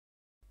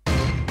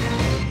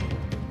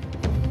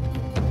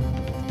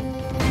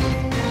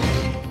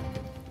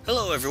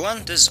Hello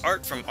everyone, this is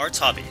Art from Art's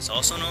Hobbies,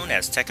 also known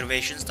as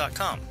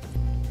TechInnovations.com.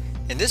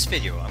 In this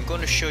video, I'm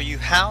going to show you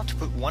how to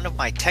put one of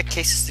my TEK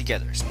cases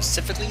together,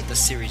 specifically the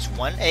Series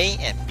 1A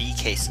and B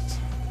cases.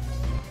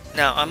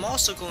 Now, I'm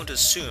also going to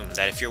assume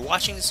that if you're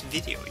watching this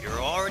video,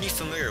 you're already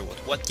familiar with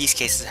what these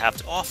cases have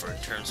to offer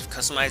in terms of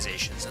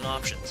customizations and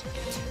options.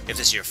 If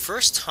this is your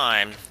first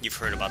time you've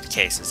heard about the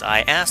cases,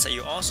 I ask that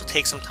you also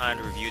take some time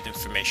to review the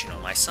information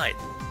on my site.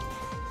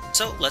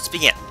 So let's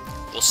begin.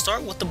 We'll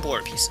start with the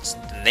border pieces,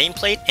 the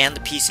nameplate and the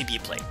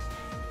PCB plate.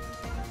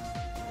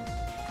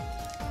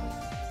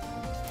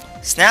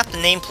 Snap the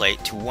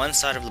nameplate to one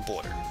side of the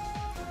border.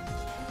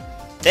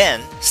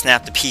 Then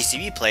snap the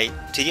PCB plate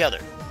to the other.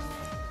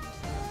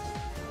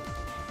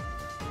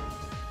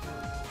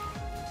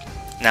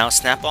 Now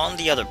snap on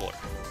the other border.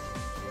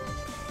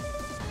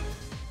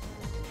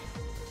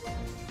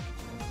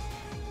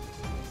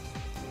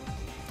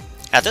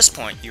 At this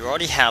point, you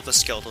already have the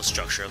skeletal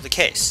structure of the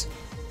case.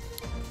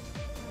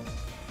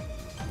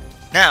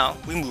 Now,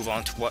 we move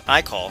on to what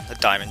I call the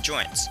diamond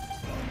joints.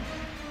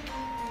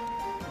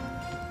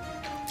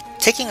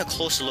 Taking a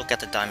closer look at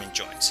the diamond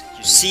joints,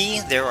 you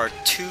see there are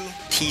two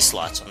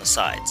T-slots on the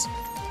sides.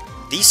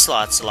 These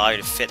slots allow you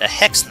to fit a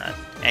hex nut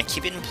and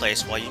keep it in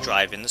place while you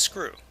drive in the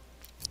screw.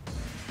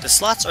 The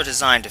slots are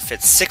designed to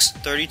fit 6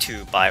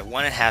 32 by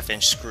 1.5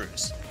 inch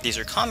screws. These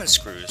are common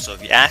screws, so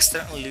if you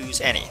accidentally lose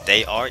any,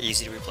 they are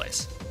easy to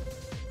replace.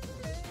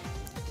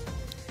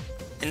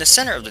 In the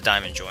center of the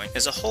diamond joint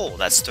is a hole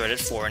that's threaded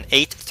for an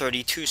 8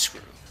 32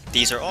 screw.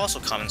 These are also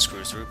common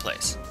screws to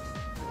replace.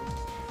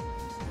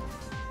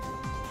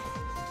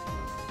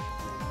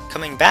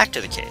 Coming back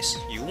to the case,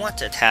 you want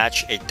to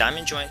attach a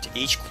diamond joint to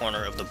each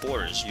corner of the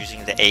borders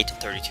using the 8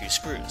 32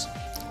 screws.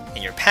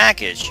 In your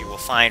package, you will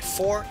find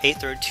 4 8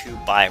 32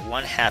 by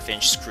 1/2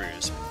 inch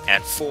screws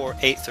and 4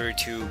 8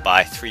 32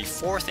 by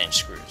 3/4 inch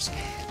screws.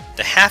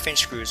 The 1/2 inch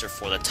screws are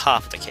for the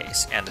top of the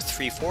case, and the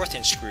 3/4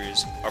 inch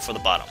screws are for the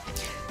bottom.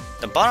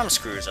 The bottom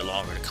screws are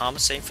longer to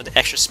compensate for the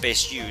extra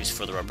space used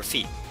for the rubber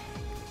feet.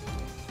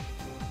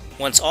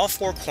 Once all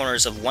 4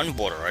 corners of one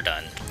border are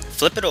done,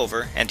 flip it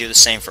over and do the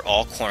same for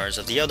all corners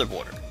of the other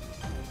border.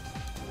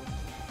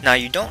 Now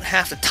you don't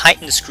have to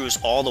tighten the screws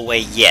all the way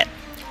yet.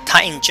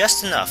 Tighten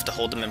just enough to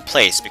hold them in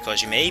place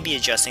because you may be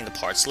adjusting the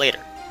parts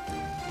later.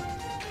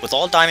 With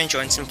all diamond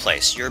joints in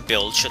place, your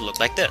build should look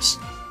like this.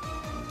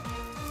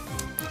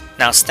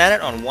 Now stand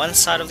it on one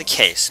side of the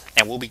case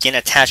and we'll begin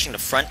attaching the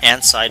front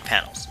and side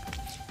panels.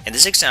 In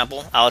this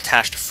example, I'll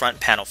attach the front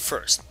panel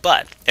first,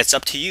 but it's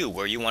up to you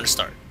where you want to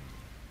start.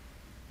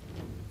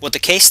 With the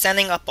case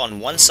standing up on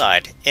one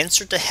side,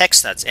 insert the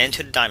hex nuts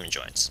into the diamond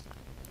joints.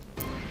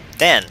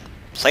 Then,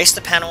 place the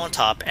panel on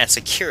top and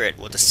secure it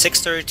with the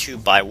 6 32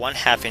 by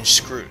 1/2 inch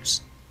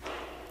screws.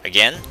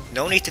 Again,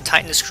 no need to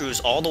tighten the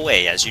screws all the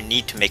way as you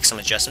need to make some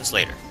adjustments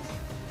later.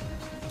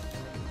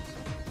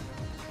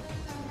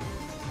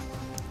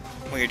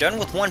 When you're done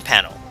with one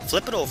panel,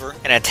 flip it over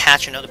and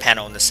attach another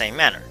panel in the same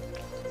manner.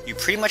 You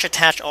pretty much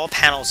attach all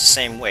panels the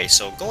same way,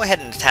 so go ahead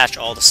and attach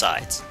all the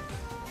sides.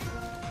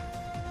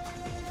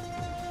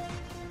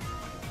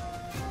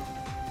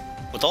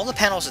 With all the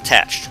panels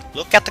attached,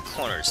 look at the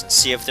corners and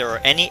see if there are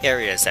any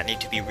areas that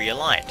need to be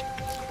realigned.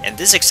 In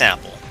this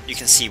example, you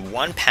can see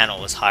one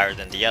panel is higher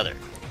than the other.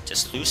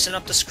 Just loosen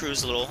up the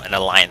screws a little and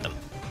align them.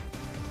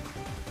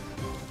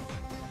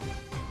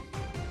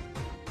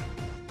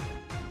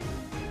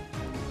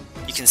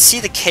 You can see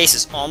the case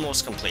is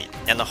almost complete,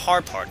 and the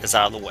hard part is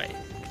out of the way.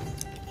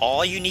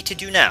 All you need to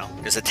do now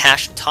is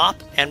attach the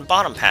top and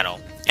bottom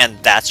panel,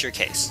 and that's your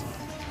case.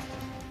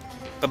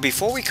 But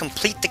before we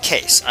complete the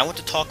case, I want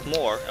to talk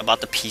more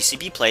about the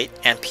PCB plate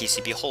and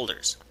PCB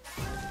holders.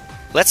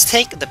 Let's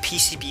take the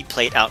PCB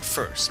plate out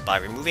first by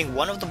removing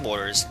one of the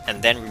borders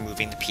and then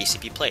removing the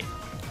PCB plate.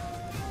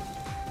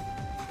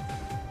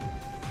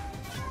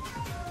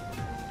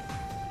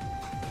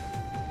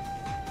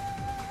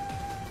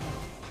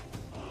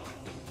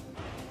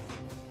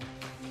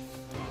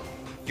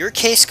 Your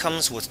case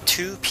comes with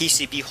 2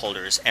 PCB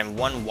holders and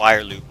 1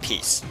 wire loop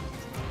piece.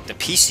 The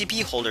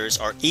PCB holders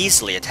are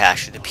easily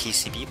attached to the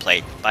PCB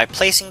plate by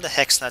placing the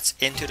hex nuts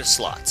into the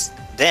slots,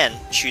 then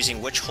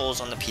choosing which holes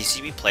on the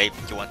PCB plate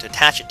you want to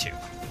attach it to.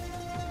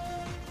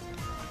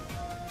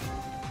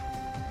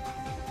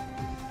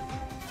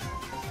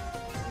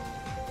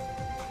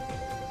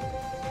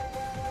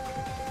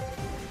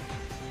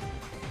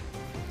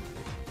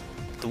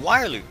 The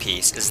wire loop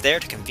piece is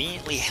there to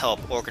conveniently help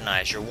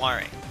organize your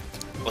wiring.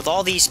 With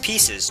all these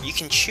pieces, you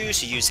can choose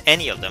to use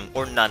any of them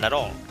or none at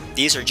all.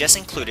 These are just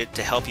included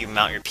to help you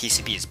mount your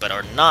PCBs, but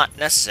are not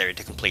necessary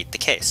to complete the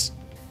case.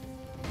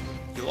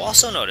 You'll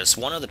also notice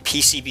one of the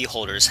PCB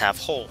holders have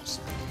holes.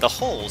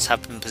 The holes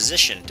have been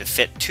positioned to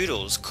fit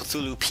Toodle's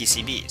Cthulhu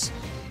PCBs.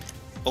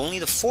 Only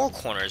the 4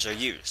 corners are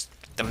used.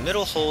 The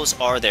middle holes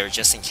are there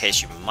just in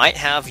case you might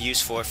have use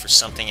for it for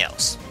something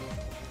else.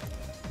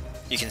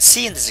 You can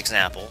see in this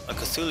example, a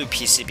Cthulhu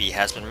PCB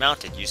has been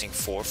mounted using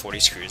 4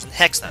 40 screws and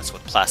hex nuts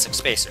with plastic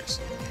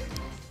spacers.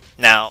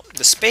 Now,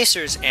 the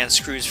spacers and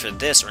screws for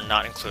this are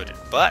not included,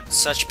 but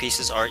such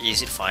pieces are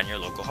easy to find in your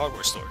local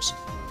hardware stores.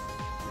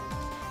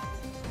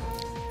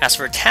 As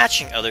for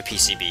attaching other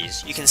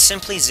PCBs, you can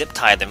simply zip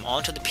tie them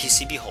onto the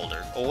PCB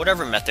holder or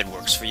whatever method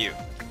works for you.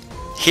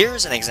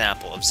 Here's an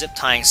example of zip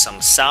tying some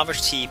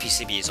salvage TE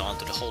PCBs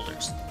onto the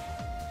holders.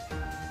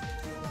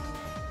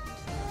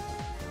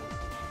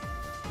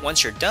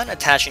 Once you're done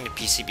attaching the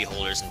PCB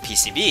holders and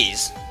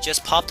PCBs,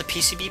 just pop the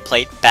PCB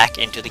plate back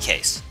into the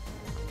case.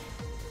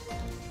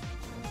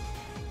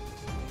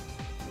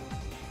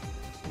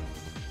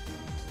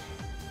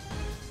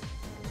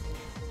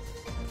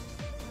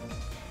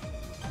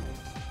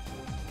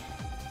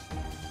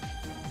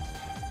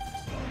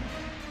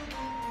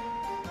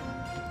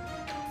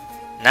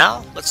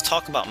 Now, let's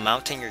talk about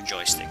mounting your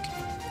joystick.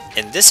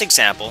 In this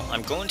example,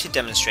 I'm going to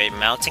demonstrate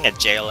mounting a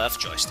JLF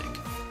joystick.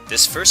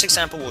 This first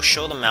example will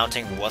show the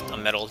mounting with a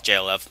metal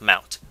JLF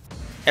mount.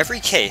 Every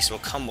case will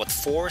come with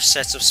 4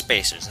 sets of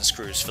spacers and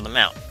screws for the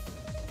mount.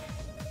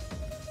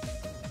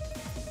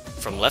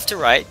 From left to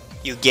right,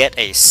 you get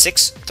a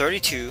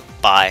 6/32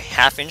 by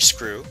 ½ inch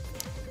screw,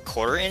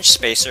 1/4 inch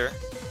spacer,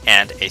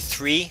 and a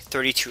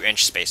 3/32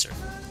 inch spacer.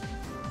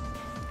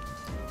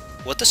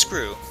 With the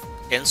screw,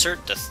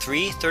 insert the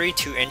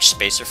 3/32 inch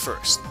spacer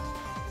first.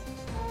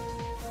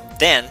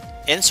 Then,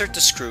 insert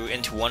the screw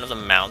into one of the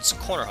mount's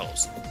corner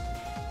holes.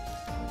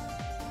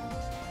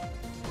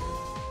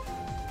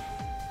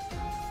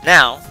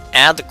 Now,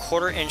 add the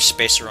 1/4 inch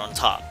spacer on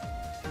top.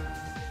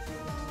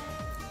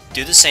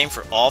 Do the same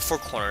for all 4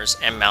 corners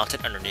and mount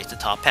it underneath the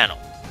top panel.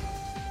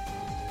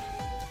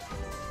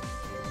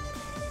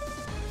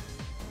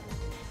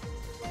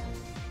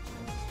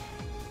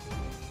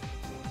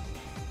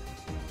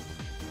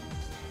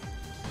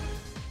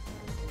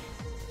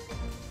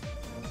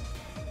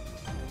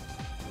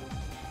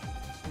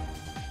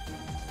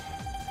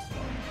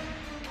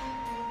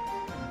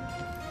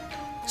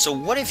 So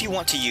what if you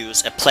want to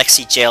use a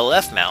plexi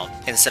JLF mount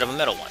instead of a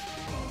metal one?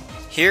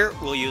 Here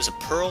we'll use a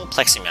pearl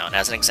plexi mount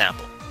as an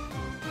example.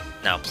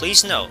 Now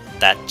please note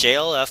that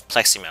JLF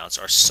plexi mounts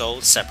are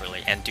sold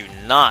separately and do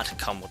not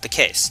come with the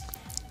case.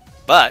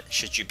 But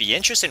should you be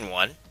interested in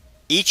one,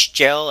 each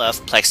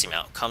JLF plexi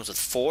mount comes with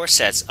 4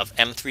 sets of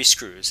M3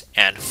 screws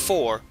and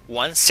 4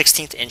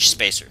 1/16 inch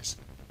spacers.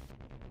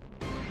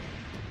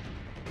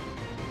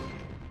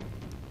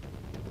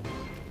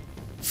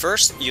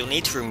 First, you'll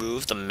need to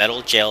remove the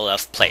metal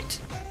JLF plate.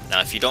 Now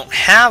if you don't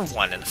have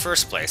one in the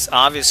first place,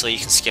 obviously you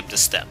can skip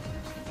this step.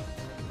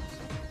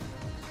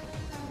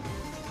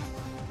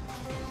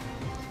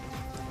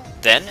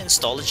 Then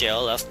install the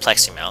JLF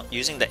plexi mount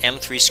using the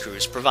M3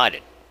 screws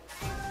provided.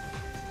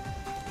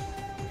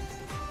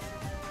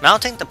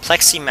 Mounting the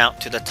plexi mount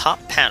to the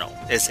top panel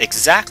is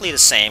exactly the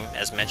same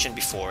as mentioned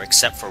before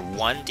except for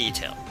one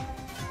detail.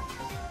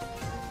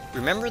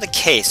 Remember the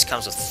case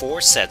comes with 4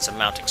 sets of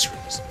mounting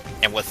screws,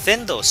 and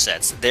within those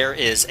sets there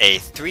is a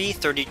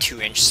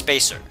 3/32 inch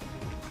spacer.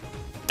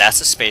 That's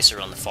the spacer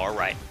on the far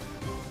right.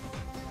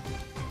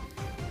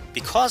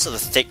 Because of the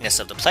thickness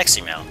of the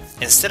plexi mount,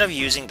 instead of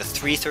using the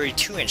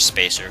 3/32 inch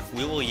spacer,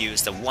 we will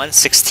use the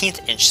 1/16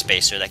 inch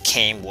spacer that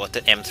came with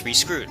the M3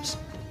 screws.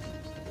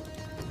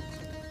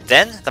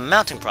 Then, the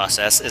mounting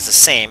process is the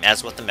same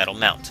as with the metal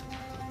mount.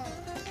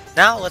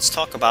 Now let's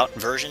talk about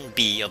version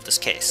B of this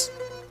case.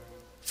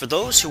 For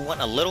those who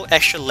want a little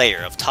extra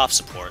layer of top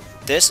support,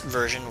 this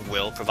version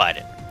will provide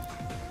it.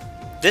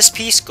 This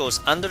piece goes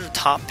under the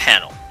top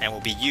panel and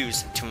will be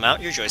used to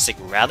mount your joystick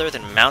rather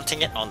than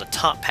mounting it on the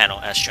top panel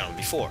as shown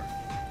before.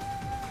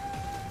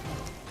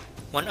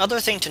 One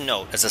other thing to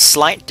note is a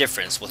slight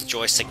difference with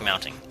joystick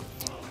mounting.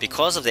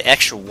 Because of the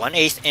extra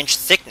 1/8 inch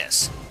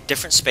thickness,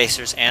 different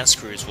spacers and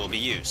screws will be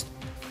used.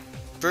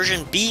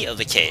 Version B of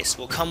the case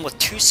will come with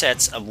 2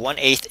 sets of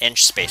 1/8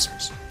 inch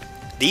spacers.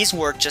 These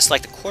work just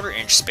like the 1/4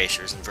 inch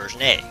spacers in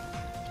version A.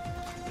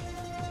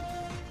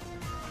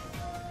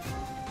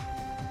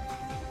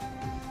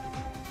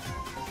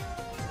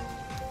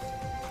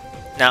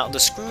 Now the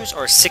screws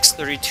are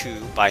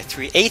 6/32 by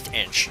 3/8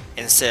 inch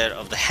instead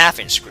of the ½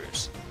 inch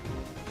screws.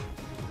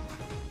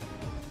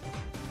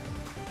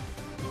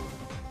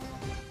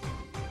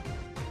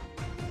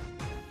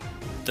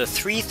 The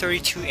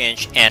 3/32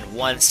 inch and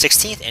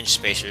 1/16 inch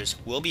spacers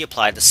will be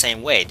applied the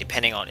same way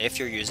depending on if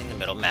you're using the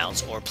metal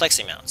mounts or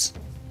plexi mounts.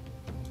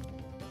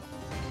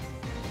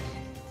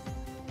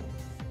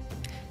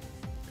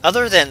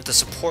 Other than the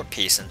support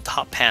piece and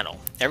top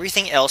panel,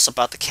 everything else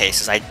about the case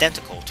is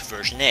identical to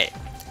version A,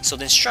 so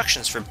the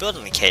instructions for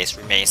building the case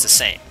remains the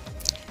same.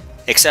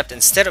 Except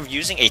instead of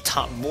using a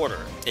top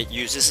border, it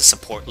uses a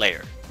support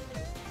layer.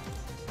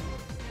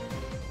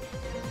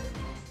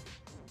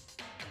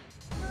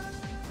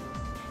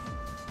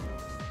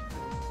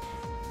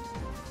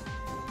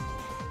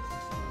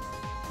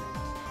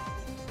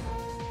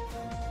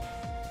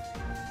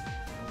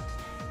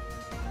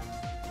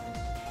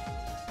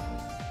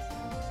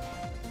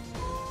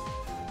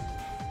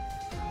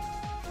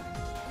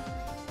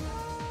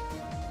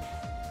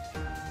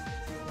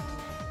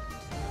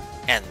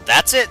 And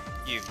that's it!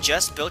 You've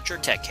just built your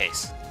TEK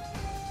case.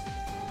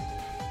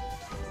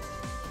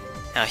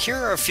 Now here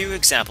are a few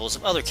examples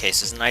of other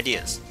cases and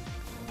ideas.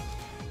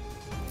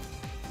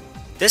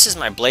 This is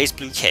my blaze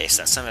blue case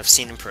that some have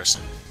seen in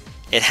person.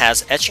 It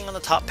has etching on the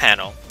top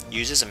panel,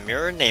 uses a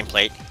mirror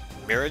nameplate,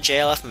 mirror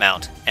JLF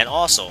mount, and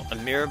also a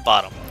mirror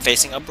bottom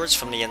facing upwards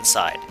from the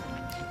inside.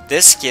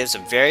 This gives a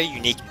very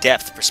unique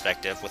depth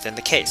perspective within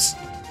the case.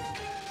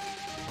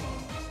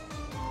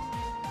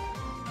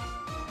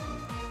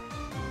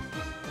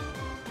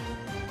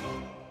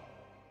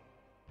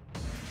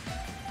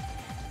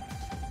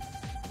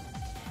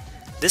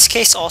 This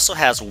case also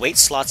has weight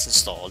slots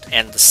installed,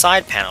 and the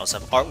side panels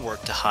have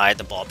artwork to hide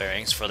the ball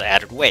bearings for the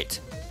added weight.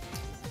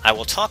 I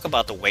will talk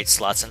about the weight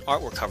slots and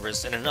artwork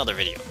covers in another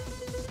video.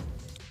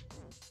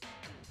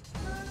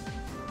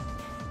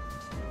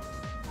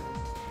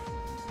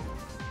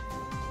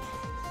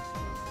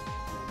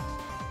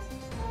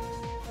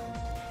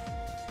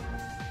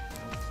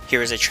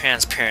 Here is a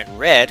transparent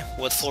red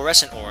with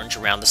fluorescent orange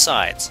around the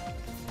sides.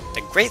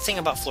 The great thing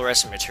about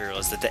fluorescent material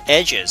is that the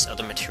edges of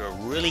the material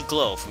really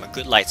glow from a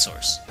good light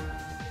source.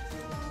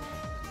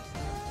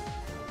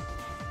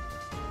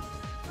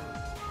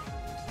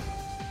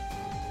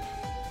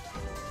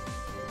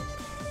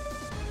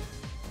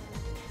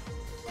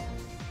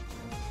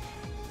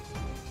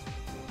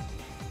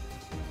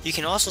 You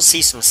can also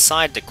see some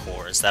side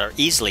decors that are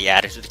easily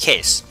added to the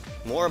case.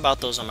 More about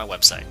those on my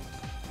website.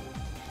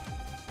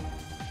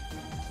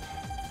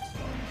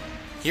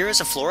 Here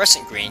is a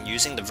fluorescent green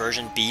using the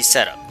version B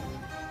setup.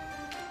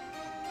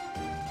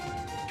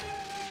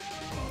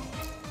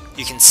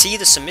 You can see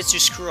the Shimizu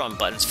screw-on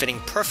buttons fitting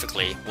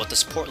perfectly with the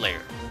support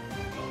layer.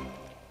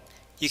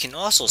 You can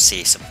also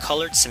see some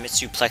colored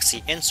Shimizu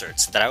Plexi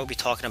inserts that I will be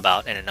talking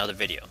about in another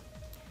video.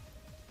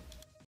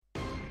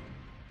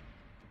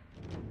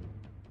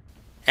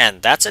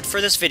 And that's it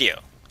for this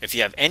video. If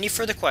you have any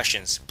further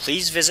questions,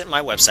 please visit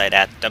my website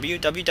at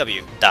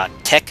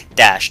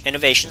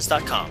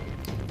www.tek-innovations.com.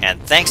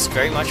 And thanks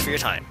very much for your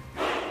time.